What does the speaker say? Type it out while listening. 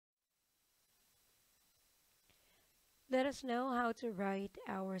Let us know how to write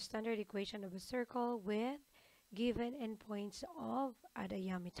our standard equation of a circle with given endpoints of a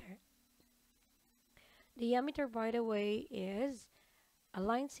diameter. Diameter, by the way, is a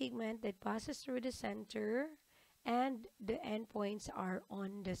line segment that passes through the center and the endpoints are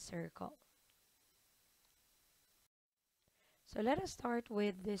on the circle. So let us start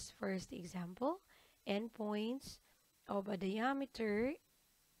with this first example. Endpoints of a diameter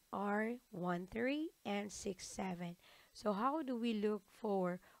are 1, 3 and 6, 7. So how do we look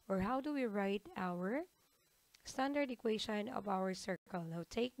for, or how do we write our standard equation of our circle? Now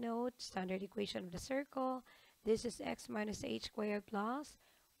take note, standard equation of the circle. This is x minus h squared plus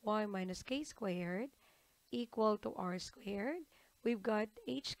y minus k squared equal to r squared. We've got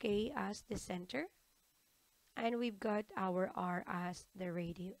hk as the center and we've got our r as the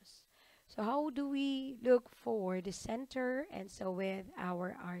radius. So how do we look for the center and so with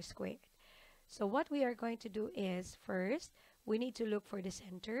our r squared? So what we are going to do is first we need to look for the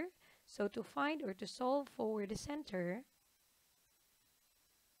center. So to find or to solve for the center,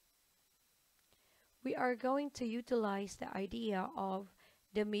 we are going to utilize the idea of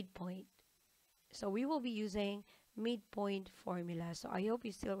the midpoint. So we will be using midpoint formula. So I hope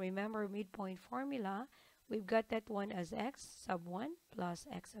you still remember midpoint formula. We've got that one as x sub 1 plus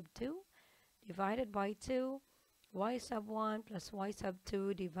x sub 2 divided by 2, y sub 1 plus y sub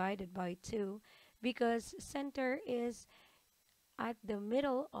 2 divided by 2, because center is at the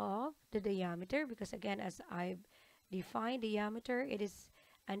middle of the diameter, because again, as I've defined diameter, it is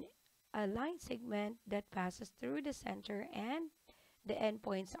a line segment that passes through the center and the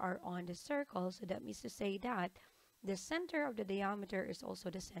endpoints are on the circle. So that means to say that the center of the diameter is also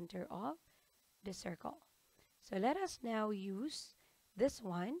the center of the circle. So let us now use this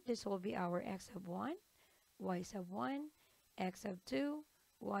one. This will be our x sub 1, y sub 1, x sub 2,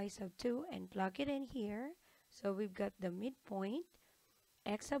 y sub 2, and plug it in here. So we've got the midpoint.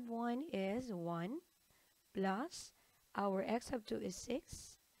 X sub 1 is 1 plus our x sub 2 is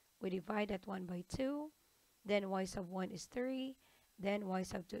 6. We divide that 1 by 2. Then y sub 1 is 3. Then y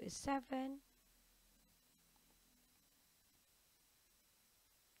sub 2 is 7.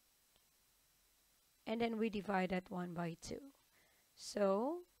 And then we divide that 1 by 2.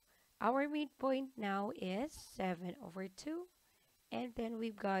 So our midpoint now is 7 over 2. And then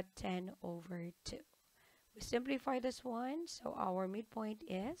we've got 10 over 2. We simplify this one, so our midpoint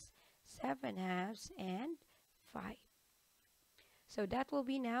is 7 halves and 5. So that will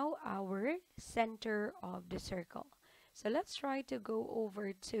be now our center of the circle. So let's try to go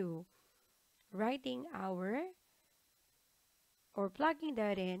over to writing our, or plugging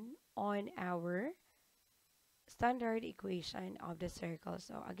that in on our standard equation of the circle.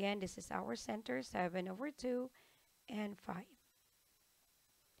 So again, this is our center, 7 over 2 and 5.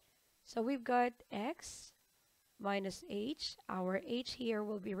 So we've got x minus h. Our h here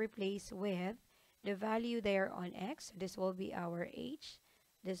will be replaced with the value there on x. So this will be our h.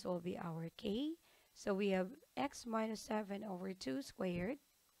 This will be our k. So we have x minus 7 over 2 squared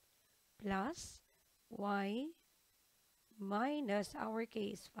plus y minus our k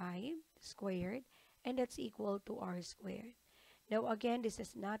is 5 squared, and that's equal to r squared. Now again, this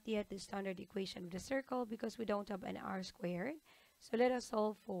is not yet the standard equation of the circle because we don't have an r squared. So let us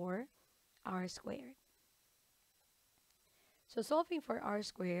solve for r squared. So solving for r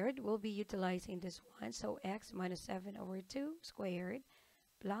squared, we'll be utilizing this one. So x minus 7 over 2 squared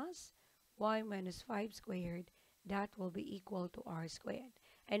plus y minus 5 squared, that will be equal to r squared.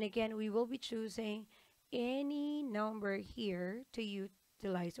 And again, we will be choosing any number here to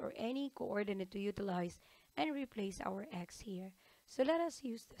utilize, or any coordinate to utilize and replace our x here. So let us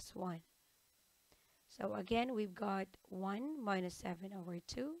use this one. So again, we've got 1 minus 7 over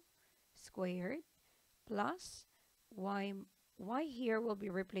 2 squared plus y here will be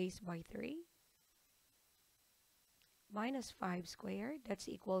replaced by 3 minus 5 squared, that's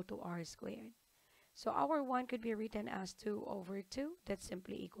equal to r squared. So our 1 could be written as 2 over 2, that's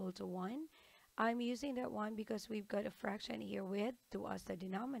simply equal to 1. I'm using that one because we've got a fraction here with 2 as the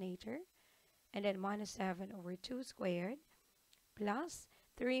denominator, and then minus 7 over 2 squared plus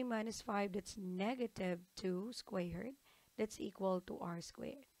 3 minus 5, that's negative 2 squared, that's equal to r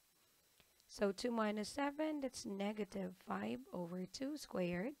squared. So 2 minus 7, that's negative 5 over 2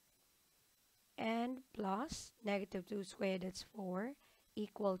 squared, and plus negative 2 squared, that's 4,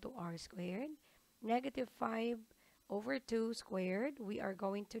 equal to r squared. Negative 5 over 2 squared, we are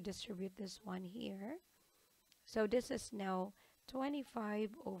going to distribute this one here. So this is now 25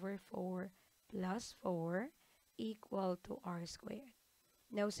 over 4 plus 4 equal to r squared.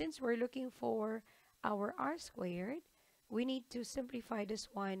 Now since we're looking for our r squared, we need to simplify this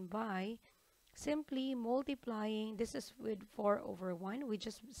one by simply multiplying, this is with 4 over 1. We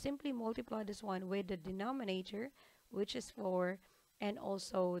just simply multiply this one with the denominator, which is 4, and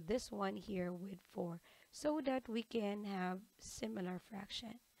also this one here with 4, so that we can have similar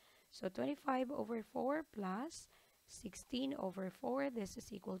fraction. So 25 over 4 plus 16 over 4, this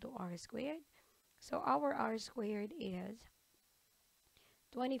is equal to r squared. So our r squared is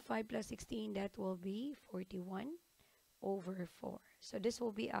 25 plus 16, that will be 41 over 4. So this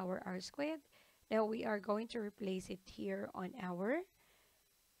will be our r squared. Now we are going to replace it here on our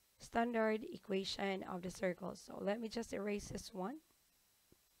standard equation of the circle. So let me just erase this one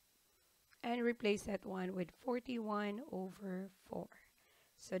and replace that one with 41 over 4.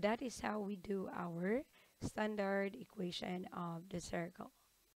 So that is how we do our standard equation of the circle.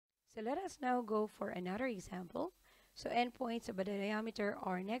 So let us now go for another example. So endpoints of the diameter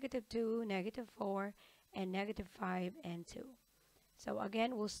are -2, -4, and -5 and 2. So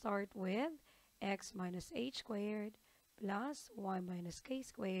again, we'll start with x minus h squared plus y minus k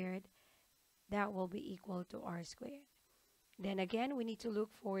squared. That will be equal to r squared. Then again, we need to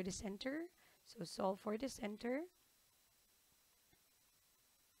look for the center. So solve for the center.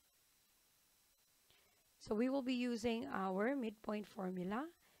 So we will be using our midpoint formula,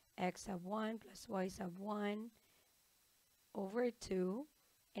 x sub 1 plus y sub 1 over 2,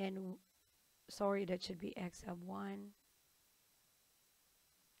 and sorry, that should be x sub 1.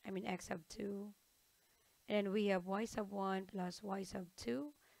 I mean x sub 2. And we have y sub 1 plus y sub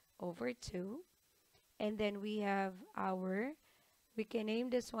 2 over 2. And then we have our, we can name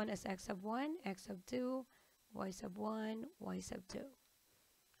this one as x sub 1, x sub 2, y sub 1, y sub 2.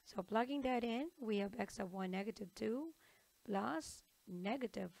 So plugging that in, we have x sub 1 -2 plus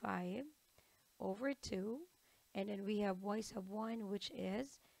 -5 over 2. And then we have y sub 1, which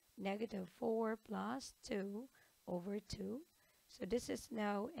is -4 plus 2 over 2. So this is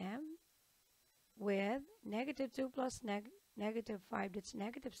now m with -2 plus -5, that's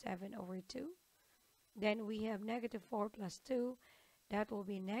 -7 over 2. Then we have -4 plus 2, that will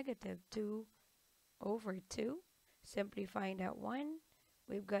be -2 over 2. Simplifying that one,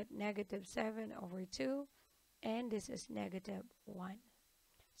 we've got -7 over 2, and this is -1.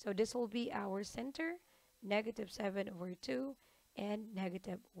 So this will be our center, -7 over 2 and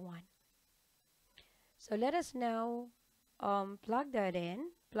 -1. So let us now plug that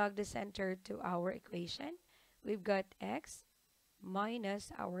in, plug the center to our equation. We've got x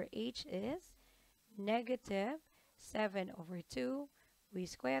minus our h is -7 over 2. We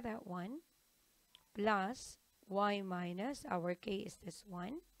square that one, plus y minus our k is this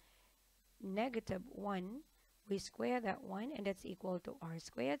one, -1. We square that one, and that's equal to r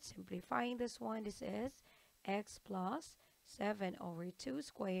squared. Simplifying this one, this is x plus 7 over 2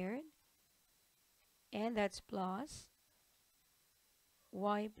 squared, and that's plus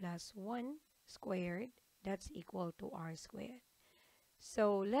y plus 1 squared, that's equal to r squared.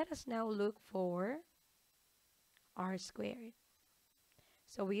 So let us now look for r squared.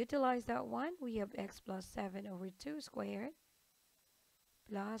 So we utilize that one. We have x plus 7 over 2 squared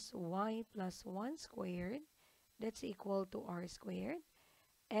plus y plus 1 squared, that's equal to r squared.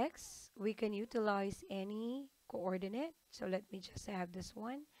 X, we can utilize any coordinate. So let me just have this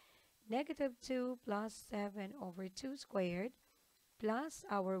one. -2 plus 7 over 2 squared plus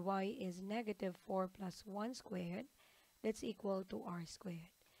our y is -4 plus 1 squared. That's equal to r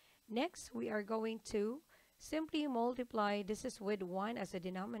squared. Next, we are going to simply multiply. This is with 1 as a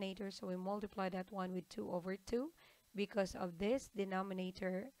denominator, so we multiply that one with 2 over 2 because of this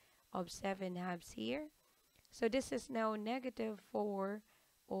denominator of 7 halves here. So this is now -4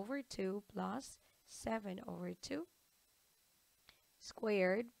 over 2 plus 7 over 2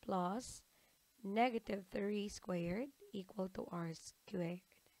 squared plus -3 squared equal to r squared.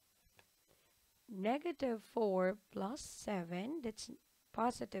 -4 plus 7, that's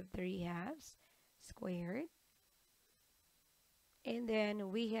 +3 halves squared. And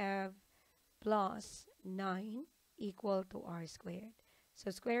then we have plus 9 equal to r squared.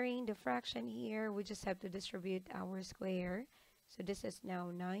 So squaring the fraction here, we just have to distribute our square. So this is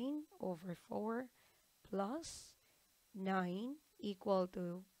now 9 over 4 plus 9 equal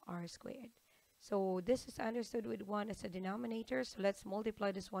to r squared. So this is understood with 1 as a denominator. So let's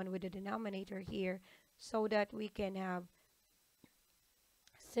multiply this one with the denominator here so that we can have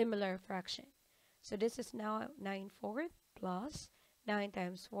similar fraction. So this is now 9/4 plus 9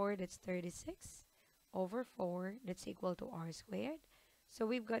 times 4, that's 36 over 4, that's equal to r squared. So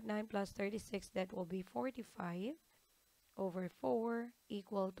we've got 9 plus 36, that will be 45 over 4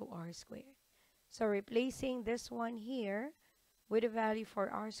 equal to r squared. So replacing this one here with a value for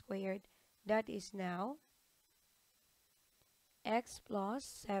r squared, that is now x plus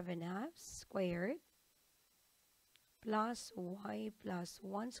 7 halves squared plus y plus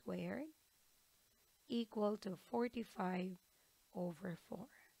 1 squared equal to 45 over 4.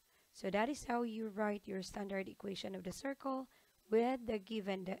 So that is how you write your standard equation of the circle with the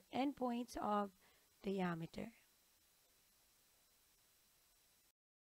given the endpoints of diameter.